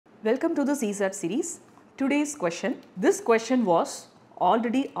Welcome to the CSAT series. Today's question, this question was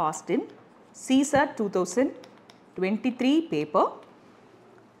already asked in CSAT 2023 paper.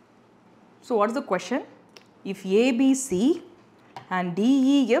 So what is the question? If A, B, C and D,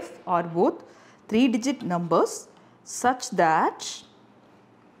 E, F are both 3-digit numbers such that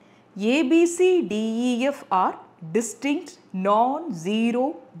A, B, C, D, E, F are distinct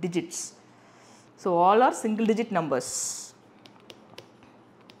non-zero digits. So all are single digit numbers.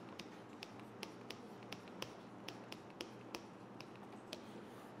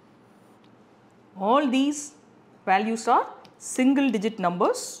 All these values are single digit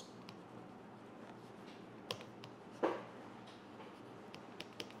numbers.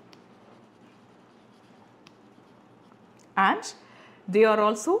 And they are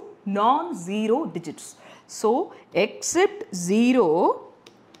also non-zero digits. So except 0,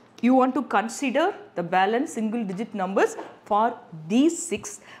 you want to consider the balanced single digit numbers for these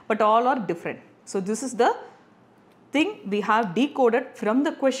 6, but all are different. So this is the thing we have decoded from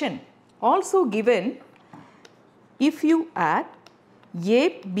the question. Also given, if you add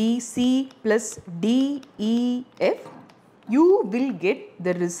A, B, C plus D, E, F, you will get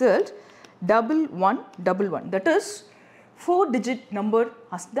the result 1111. That is 4-digit number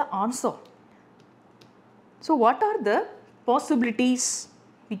as the answer. So what are the possibilities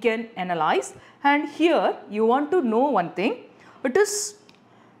we can analyze? And here you want to know one thing. It is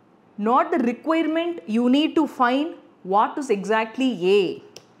not the requirement you need to find what is exactly A,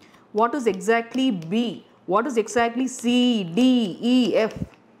 what is exactly B, what is exactly C, D, E, F.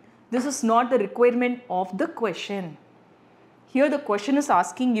 This is not the requirement of the question. Here the question is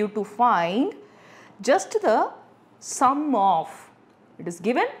asking you to find just the sum of, it is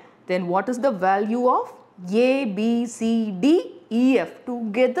given, then what is the value of A, B, C, D, E, F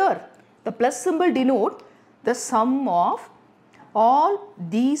together. The plus symbol denote the sum of all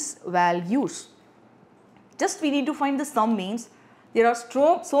these values. Just we need to find the sum means there are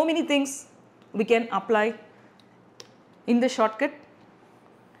so many things we can apply in the shortcut.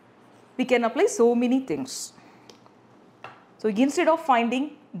 We can apply so many things. So instead of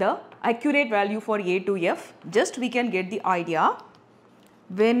finding the accurate value for A to F, just we can get the idea.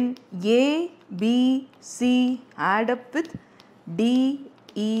 When A, B, C add up with D,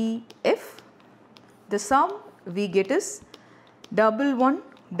 E, F, the sum we get is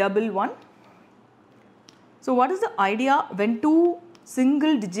 1111. So what is the idea when two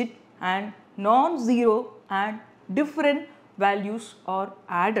single digit and non-zero and different values are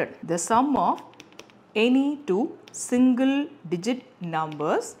added? The sum of any two single digit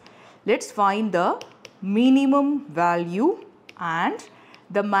numbers. Let's find the minimum value and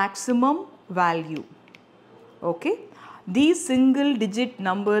the maximum value. Okay. These single digit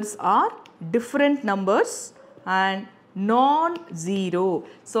numbers are different numbers and non-zero.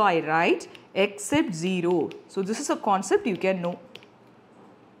 So I write except 0. So this is a concept you can know.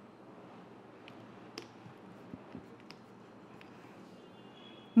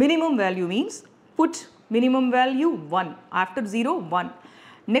 Minimum value means put minimum value 1, after 0 1,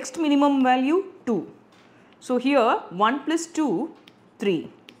 next minimum value 2. So here 1 plus 2 3,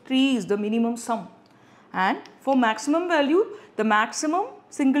 3 is the minimum sum, and for maximum value, the maximum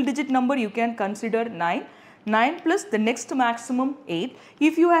single digit number you can consider 9. 9 plus the next maximum 8.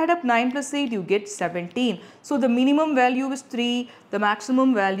 If you add up 9 plus 8, you get 17. So the minimum value is 3, the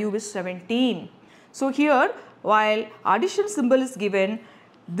maximum value is 17. So here, while addition symbol is given,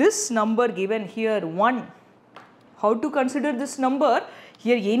 this number given here 1. How to consider this number?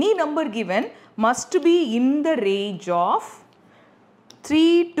 Here any number given must be in the range of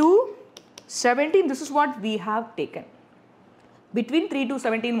 3 to 17. This is what we have taken. Between 3 to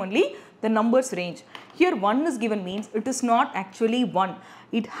 17 only the numbers range. Here 1 is given means it is not actually 1.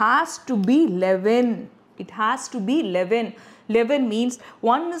 It has to be 11. It has to be 11. 11 means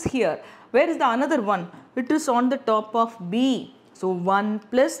 1 is here. Where is the another one? It is on the top of B. So 1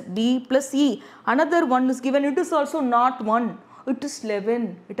 plus D plus E. Another one is given. It is also not 1. It is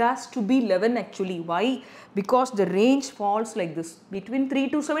 11. It has to be 11 actually. Why? Because the range falls like this. Between 3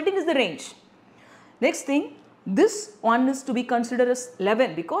 to 17 is the range. Next thing, this one is to be considered as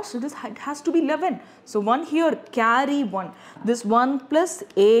 11 because it has to be 11. So 1 here, carry 1. This 1 plus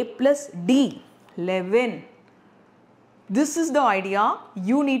A plus D, 11. This is the idea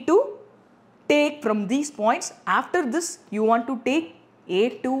you need to take from these points. After this, you want to take A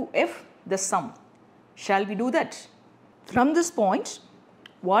to F, the sum. Shall we do that? From this point,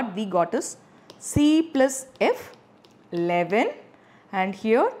 what we got is C plus F, 11, and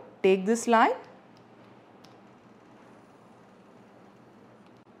here take this line.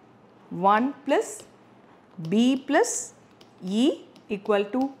 1 plus B plus E equal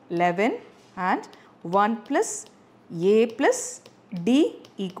to 11 and 1 plus A plus D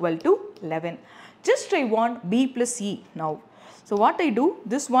equal to 11. Just I want B plus E now. So what I do,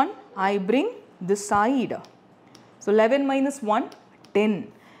 this one I bring this side. So 11 minus 1,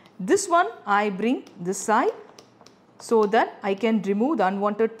 10. This one I bring this side so that I can remove the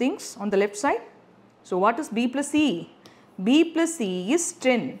unwanted things on the left side. So what is B plus E? B plus E is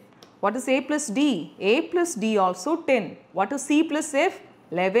 10. What is A plus D? A plus D also 10. What is C plus F?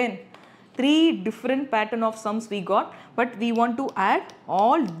 11. 3 different pattern of sums we got, but we want to add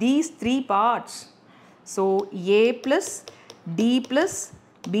all these 3 parts. So A plus D plus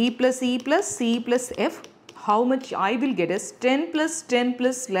B plus E plus C plus F, how much I will get is 10 plus 10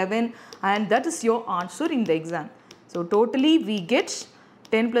 plus 11, and that is your answer in the exam. So totally we get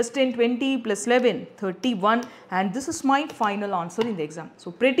 10 plus 10, 20 plus 11, 31, and this is my final answer in the exam.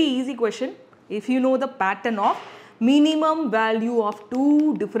 So pretty easy question. If you know the pattern of minimum value of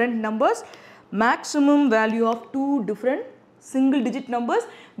 2 different numbers, maximum value of 2 different single digit numbers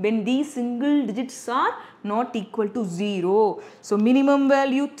when these single digits are not equal to 0. So minimum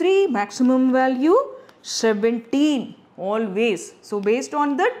value 3, maximum value 17 always. So based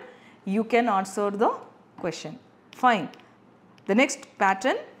on that you can answer the question. Fine. The next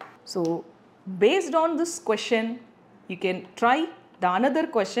pattern. So based on this question you can try the another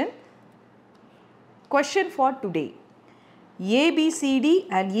question. Question for today. A, B, C, D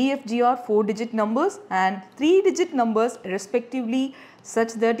and E, F, G are 4-digit numbers and 3-digit numbers respectively,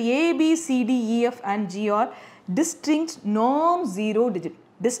 such that A, B, C, D, E, F and G are distinct non-zero digit.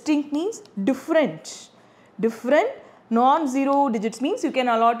 Distinct means different. Different non-zero digits means you can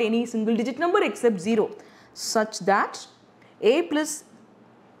allot any single digit number except 0, such that A, B,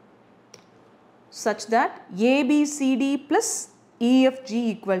 C, D plus E, F, G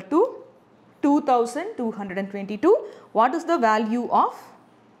equal to 2222. What is the value of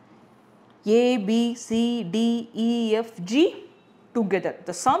A, B, C, D, E, F, G together?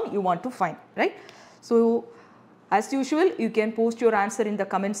 The sum you want to find, right? So as usual you can post your answer in the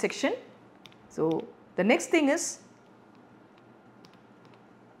comment section. So the next thing is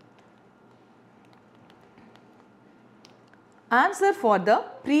answer for the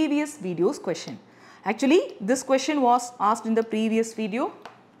previous video's question. Actually this question was asked in the previous video.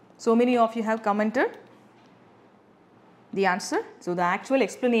 So many of you have commented the answer. So the actual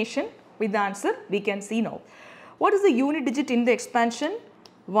explanation with the answer we can see now. What is the unit digit in the expansion?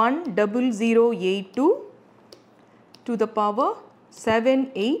 10082 to the power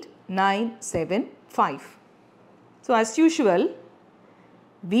 78975. So as usual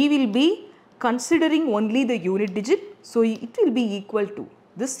we will be considering only the unit digit. So it will be equal to,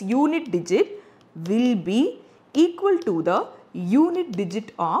 this unit digit will be equal to the unit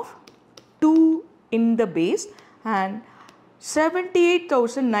digit of 2 in the base and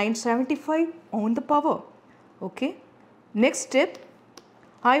 78,975 on the power. Okay. Next step,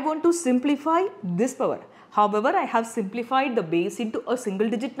 I want to simplify this power. However, I have simplified the base into a single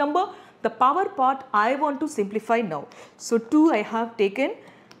digit number. The power part I want to simplify now. So 2 I have taken,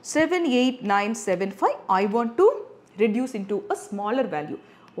 78975 I want to reduce into a smaller value.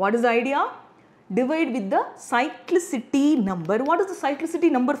 What is the idea? Divide with the cyclicity number. What is the cyclicity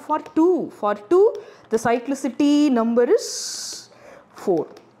number for 2? For 2, the cyclicity number is 4.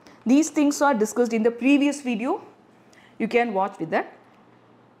 These things are discussed in the previous video. You can watch with that.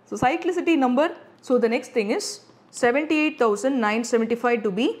 So cyclicity number. So the next thing is 78,975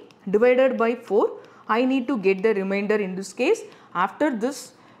 to be divided by 4. I need to get the remainder in this case. After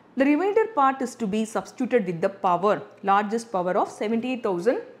this, the remainder part is to be substituted with the power, largest power of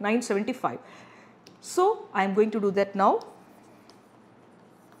 78,975. So I am going to do that now.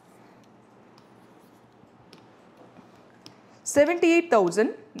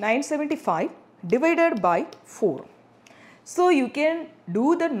 $78,975 divided by 4. So you can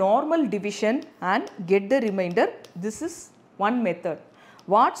do the normal division and get the remainder. This is one method.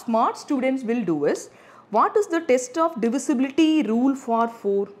 What smart students will do is, what is the test of divisibility rule for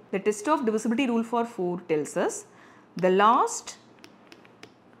 4? The test of divisibility rule for 4 tells us the last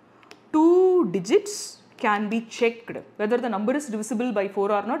 2 digits can be checked. Whether the number is divisible by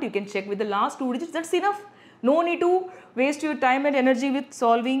 4 or not, you can check with the last 2 digits. That's enough. No need to waste your time and energy with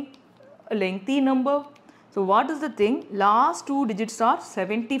solving a lengthy number. So what is the thing? Last 2 digits are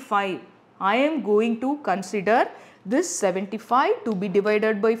 75. I am going to consider this 75 to be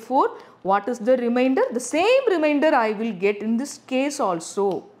divided by 4. What is the remainder? The same remainder I will get in this case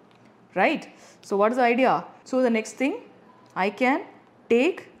also, right? So what is the idea? So the next thing, I can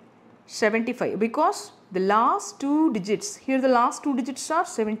take 75 because the last 2 digits, here the last 2 digits are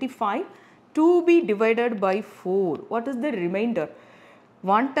 75 to be divided by 4. What is the remainder?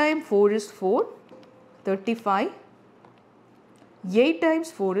 1 times 4 is 4, 35. 8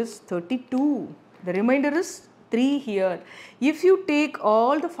 times 4 is 32. The remainder is 3 here. If you take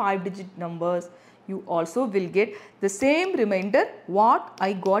all the 5-digit numbers, you also will get the same remainder what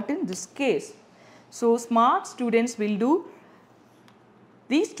I got in this case. So, smart students will do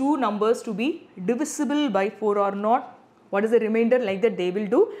these two numbers to be divisible by 4 or not. What is the remainder, like that they will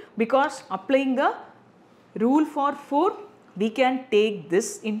do, because applying the rule for 4, we can take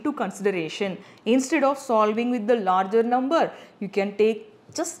this into consideration. Instead of solving with the larger number, you can take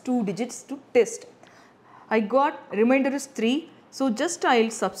just 2 digits to test. I got remainder is 3. So, just I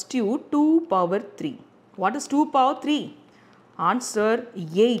will substitute 2 power 3. What is 2 power 3? Answer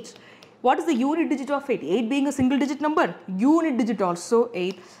 8. What is the unit digit of 8? 8 being a single digit number, unit digit also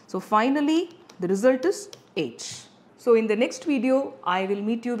 8. So, finally, the result is 8. So, in the next video, I will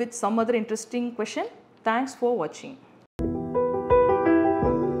meet you with some other interesting question. Thanks for watching.